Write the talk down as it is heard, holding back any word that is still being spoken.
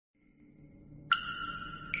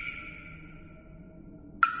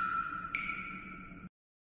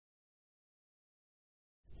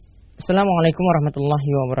Assalamualaikum warahmatullahi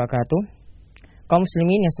wabarakatuh. Kaum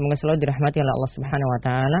muslimin yang semoga selalu dirahmati oleh Allah Subhanahu wa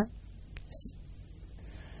taala.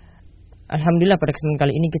 Alhamdulillah, pada kesempatan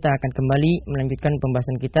kali ini kita akan kembali melanjutkan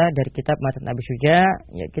pembahasan kita dari kitab Matan Abi Syuja.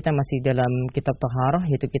 Ya, kita masih dalam kitab Taharah,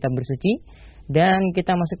 yaitu kitab bersuci, dan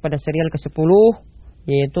kita masuk pada serial ke-10,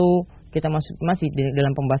 yaitu kita masih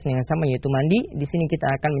dalam pembahasan yang sama, yaitu mandi. Di sini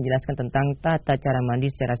kita akan menjelaskan tentang tata cara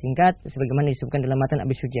mandi secara singkat sebagaimana disebutkan dalam Matan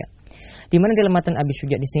Abi Syuja. Di mana dalam Matan Abi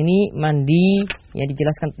Syuja di sini mandi ya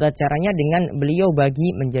dijelaskan tata caranya dengan beliau bagi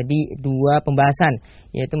menjadi dua pembahasan,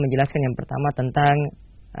 yaitu menjelaskan yang pertama tentang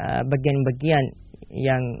bagian-bagian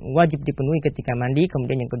yang wajib dipenuhi ketika mandi,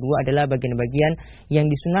 kemudian yang kedua adalah bagian-bagian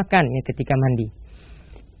yang disunahkan ya ketika mandi.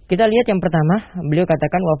 Kita lihat yang pertama, beliau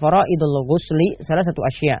katakan wa faraidul ghusli salah satu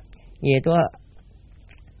asya, yaitu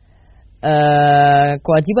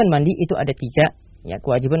kewajiban mandi itu ada tiga. Ya,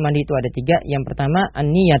 kewajiban mandi itu ada tiga. Yang pertama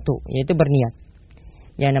an-niyatu, yaitu berniat.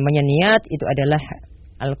 Yang namanya niat itu adalah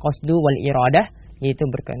al-qasdu wal iradah, yaitu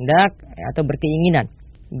berkehendak atau berkeinginan.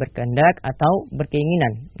 Berkehendak atau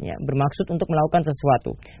berkeinginan, ya, bermaksud untuk melakukan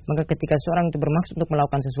sesuatu. Maka ketika seorang itu bermaksud untuk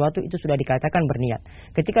melakukan sesuatu, itu sudah dikatakan berniat.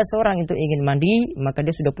 Ketika seorang itu ingin mandi, maka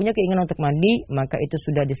dia sudah punya keinginan untuk mandi, maka itu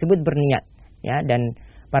sudah disebut berniat. Ya, dan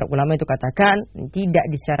para ulama itu katakan tidak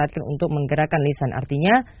disyaratkan untuk menggerakkan lisan,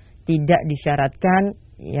 artinya tidak disyaratkan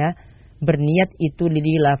ya berniat itu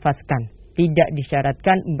dilafazkan, tidak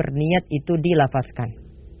disyaratkan berniat itu dilafazkan.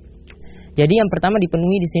 Jadi yang pertama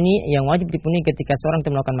dipenuhi di sini, yang wajib dipenuhi ketika seorang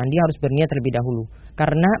itu melakukan mandi harus berniat terlebih dahulu.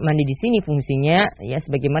 Karena mandi di sini fungsinya ya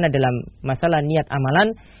sebagaimana dalam masalah niat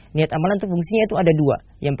amalan itu fungsinya itu ada dua.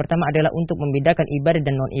 Yang pertama adalah untuk membedakan ibadah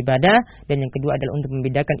dan non ibadah, dan yang kedua adalah untuk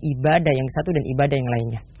membedakan ibadah yang satu dan ibadah yang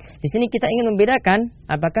lainnya. Di sini kita ingin membedakan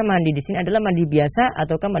apakah mandi di sini adalah mandi biasa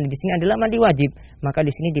ataukah mandi di sini adalah mandi wajib. Maka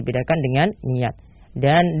di sini dibedakan dengan niat.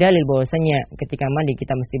 Dan dalil bahwasanya ketika mandi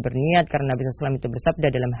kita mesti berniat karena Nabi SAW itu bersabda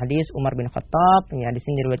dalam hadis Umar bin Khattab, ya di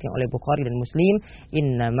sini diriwayatkan oleh Bukhari dan Muslim,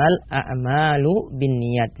 innamal a'malu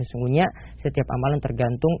binniyat, sesungguhnya setiap amalan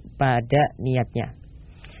tergantung pada niatnya.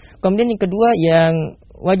 Kemudian yang kedua yang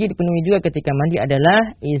wajib dipenuhi juga ketika mandi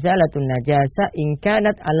adalah izalatun najasa in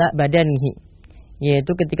kanat ala badanihi,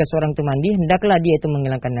 yaitu ketika seorang itu mandi hendaklah dia itu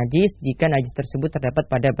menghilangkan najis jika najis tersebut terdapat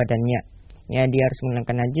pada badannya. Ya, dia harus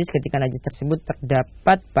menghilangkan najis ketika najis tersebut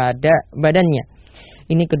terdapat pada badannya.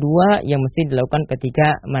 Ini kedua yang mesti dilakukan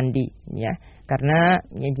ketika mandi, ya. Karena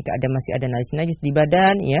ya, jika masih ada najis di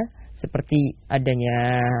badan, ya, seperti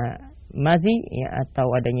adanya mazi, ya, atau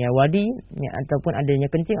adanya wadi, ya, ataupun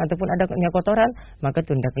adanya kencing, ataupun adanya kotoran, maka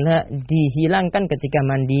hendaklah dihilangkan ketika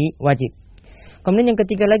mandi wajib. Kemudian yang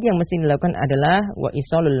ketiga lagi yang mesti dilakukan adalah wa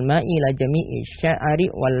isalul ma'i la jami'i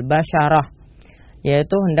sya'ari wal basyarah,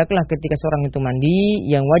 yaitu hendaklah ketika seorang itu mandi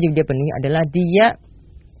yang wajib dia penuhi adalah dia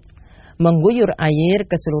mengguyur air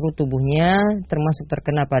ke seluruh tubuhnya, termasuk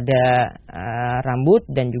terkena pada rambut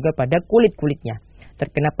dan juga pada kulit-kulitnya.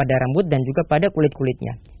 Terkena pada rambut dan juga pada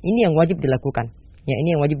kulit-kulitnya. Ini yang wajib dilakukan. Ya,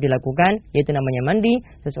 ini yang wajib dilakukan, yaitu namanya mandi.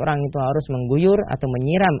 Seseorang itu harus mengguyur atau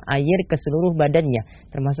menyiram air ke seluruh badannya,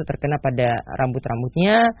 termasuk terkena pada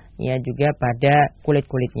rambut-rambutnya, ya juga pada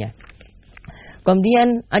kulit-kulitnya.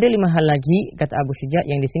 Kemudian ada 5 hal lagi kata Abu Syuja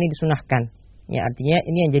yang di sini disunahkan. Ya, artinya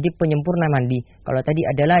ini yang jadi penyempurna mandi. Kalau tadi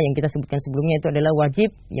adalah yang kita sebutkan sebelumnya itu adalah wajib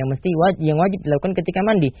yang wajib dilakukan ketika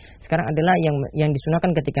mandi. Sekarang adalah yang disunahkan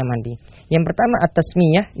ketika mandi. Yang pertama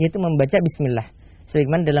at-tasmiyah, yaitu membaca bismillah.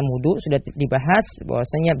 Sebagaimana dalam wudu sudah dibahas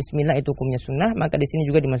bahwasanya bismillah itu hukumnya sunnah, maka di sini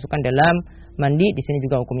juga dimasukkan dalam mandi, di sini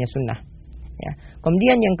juga hukumnya sunnah. Ya.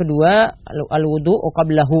 Kemudian yang kedua al-wudu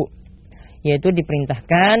qablahu, yaitu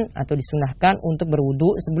diperintahkan atau disunahkan untuk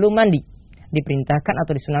berwudu sebelum mandi. Diperintahkan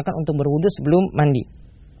atau disunahkan untuk berwudu sebelum mandi.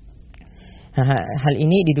 Hal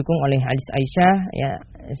ini didukung oleh hadis Aisyah ya,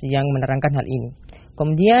 yang menerangkan hal ini.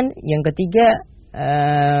 Kemudian yang ketiga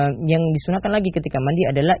yang disunahkan lagi ketika mandi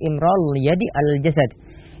adalah imrol yadi al jasad,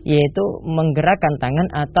 yaitu menggerakkan tangan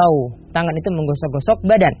atau tangan itu menggosok-gosok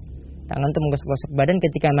badan. Tangan itu menggosok-gosok badan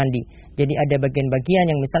ketika mandi. Jadi ada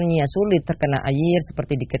bagian-bagian yang misalnya sulit terkena air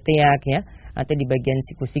seperti di ketiak, ya, atau di bagian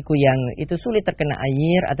siku-siku yang itu sulit terkena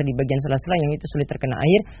air, atau di bagian sela-sela yang itu sulit terkena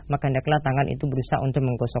air, maka hendaklah tangan itu berusaha untuk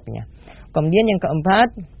menggosoknya. Kemudian yang keempat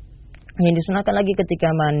yang disunahkan lagi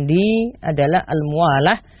ketika mandi adalah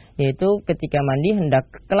al-muwalah, yaitu ketika mandi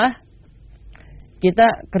hendaklah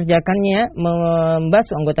kita kerjakannya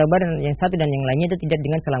membasuh anggota badan yang satu dan yang lainnya itu tidak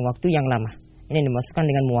dengan selang waktu yang lama. Ini dimasukkan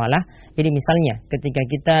dengan mualah. Jadi misalnya ketika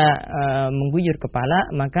kita mengguyur kepala,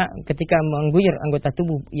 maka ketika mengguyur anggota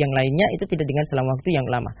tubuh yang lainnya itu tidak dengan selang waktu yang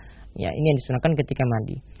lama. Ya, ini yang disunahkan ketika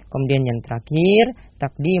mandi. Kemudian yang terakhir,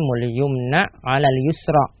 taqdimul yumna 'alal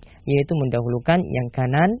yusra, yaitu mendahulukan yang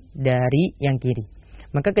kanan dari yang kiri.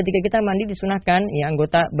 Maka ketika kita mandi disunahkan ya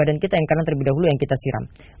anggota badan kita yang kanan terlebih dahulu yang kita siram.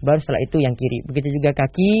 Baru setelah itu yang kiri. Begitu juga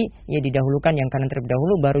kaki ya didahulukan yang kanan terlebih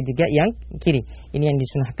dahulu baru juga yang kiri. Ini yang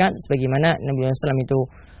disunahkan sebagaimana Nabi SAW itu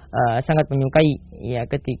sangat menyukai ya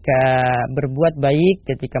ketika berbuat baik,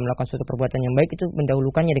 ketika melakukan suatu perbuatan yang baik itu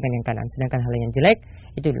mendahulukannya dengan yang kanan, sedangkan hal yang jelek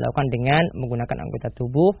itu dilakukan dengan menggunakan anggota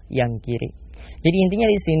tubuh yang kiri. Jadi intinya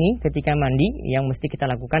di sini ketika mandi yang mesti kita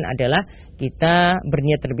lakukan adalah kita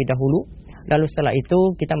berniat terlebih dahulu, lalu setelah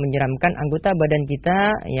itu kita menyiramkan anggota badan kita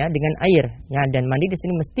ya dengan air ya, dan mandi di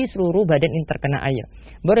sini mesti seluruh badan ini terkena air.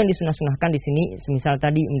 Baru yang disunah-sunahkan di sini semisal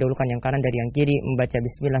tadi mendahulukan yang kanan dari yang kiri, membaca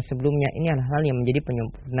bismillah sebelumnya, ini adalah hal yang menjadi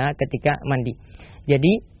penyempurna ketika mandi.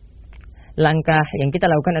 Jadi langkah yang kita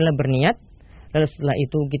lakukan adalah berniat, lalu setelah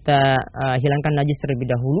itu kita hilangkan najis terlebih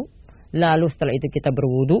dahulu, lalu setelah itu kita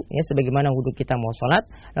berwudu ya sebagaimana wudu kita mau sholat,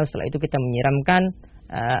 lalu setelah itu kita menyiramkan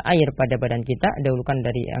air pada badan kita, dahulukan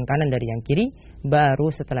dari yang kanan dari yang kiri,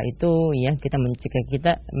 baru setelah itu ya kita mencuci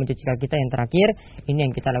kaki kita yang terakhir. Ini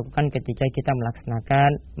yang kita lakukan ketika kita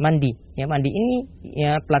melaksanakan mandi. Ya mandi ini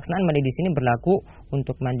ya pelaksanaan mandi di sini berlaku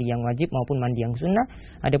untuk mandi yang wajib maupun mandi yang sunnah.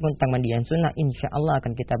 Adapun tentang mandi yang sunnah insyaallah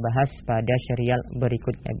akan kita bahas pada serial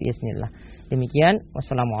berikutnya bismillah. Demikian,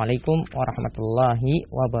 wassalamualaikum warahmatullahi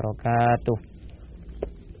wabarakatuh.